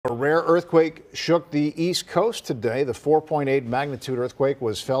rare earthquake shook the East Coast today. The 4.8 magnitude earthquake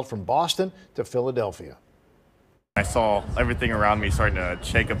was felt from Boston to Philadelphia. I saw everything around me starting to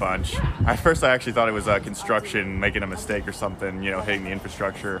shake a bunch. At first, I actually thought it was construction making a mistake or something, hitting the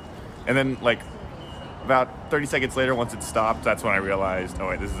infrastructure. And then, about 30 seconds later, once it stopped, that's when I realized, oh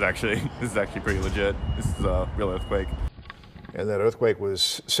wait, this is actually pretty legit. This is a real earthquake. And that earthquake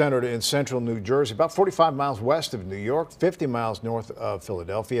was centered in central New Jersey, about 45 miles west of New York, 50 miles north of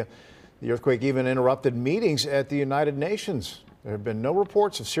Philadelphia. The earthquake even interrupted meetings at the United Nations. There have been no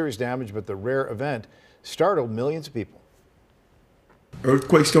reports of serious damage, but the rare event startled millions of people.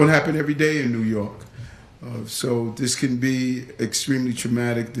 Earthquakes don't happen every day in New York. So this can be extremely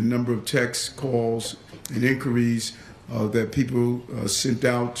traumatic. The number of texts, calls, and inquiries that people sent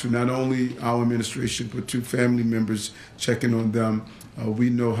out to not only our administration, but to family members checking on them.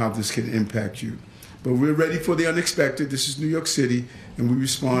 We know how this can impact you. But we're ready for the unexpected. This is New York City, and we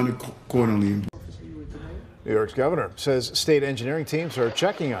respond accordingly. New York's governor says state engineering teams are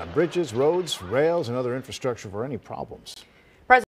checking on bridges, roads, rails, and other infrastructure for any problems.